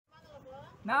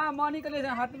ना मां निकले से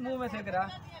हाथ मुंह में से करा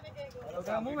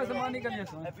ओकरा मुंह में से मां निकले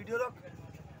से वीडियो रोक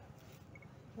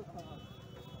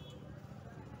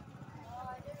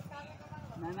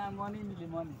ना मानी मिली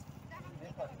मानी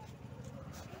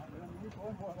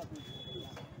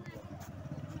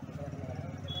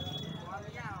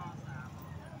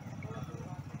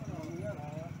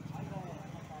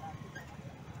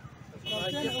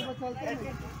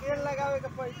तेल लगावे के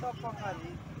पैसा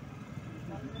पकड़ी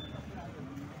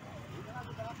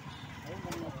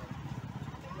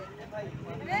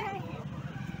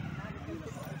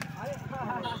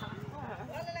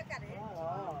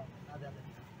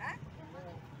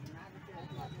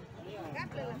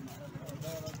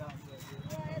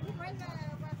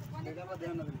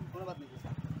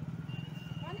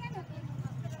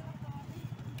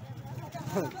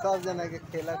सब जना के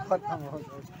खेला खत्म हो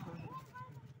गया.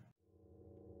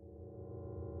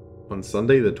 On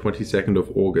Sunday the 22nd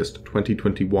of August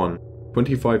 2021,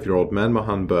 25-year-old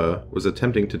Manmohan Bhur was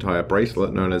attempting to tie a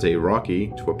bracelet known as a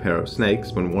Rahki to a pair of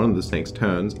snakes when one of the snakes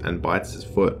turns and bites his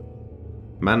foot.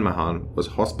 Manmohan was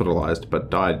hospitalised but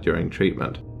died during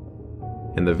treatment.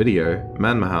 In the video,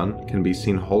 Manmohan can be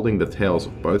seen holding the tails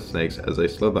of both snakes as they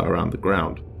slither around the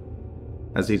ground.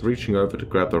 As he's reaching over to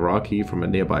grab the Rahki from a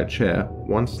nearby chair,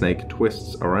 one snake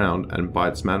twists around and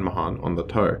bites Manmohan on the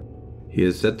toe. He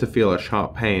is said to feel a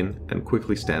sharp pain and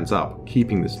quickly stands up,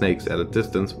 keeping the snakes at a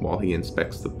distance while he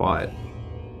inspects the bite.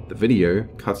 The video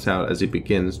cuts out as he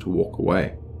begins to walk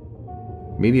away.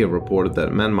 Media reported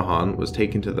that Manmohan was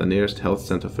taken to the nearest health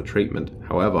centre for treatment,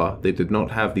 however, they did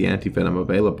not have the antivenom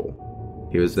available.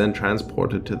 He was then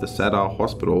transported to the Sadar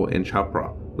hospital in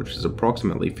Chhapra, which is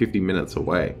approximately 50 minutes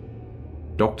away.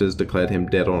 Doctors declared him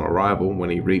dead on arrival when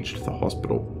he reached the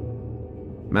hospital.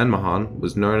 Manmohan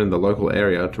was known in the local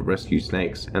area to rescue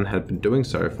snakes and had been doing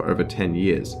so for over 10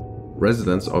 years.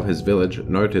 Residents of his village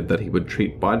noted that he would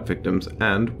treat bite victims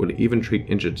and would even treat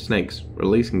injured snakes,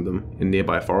 releasing them in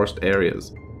nearby forest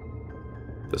areas.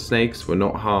 The snakes were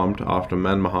not harmed after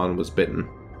Manmohan was bitten.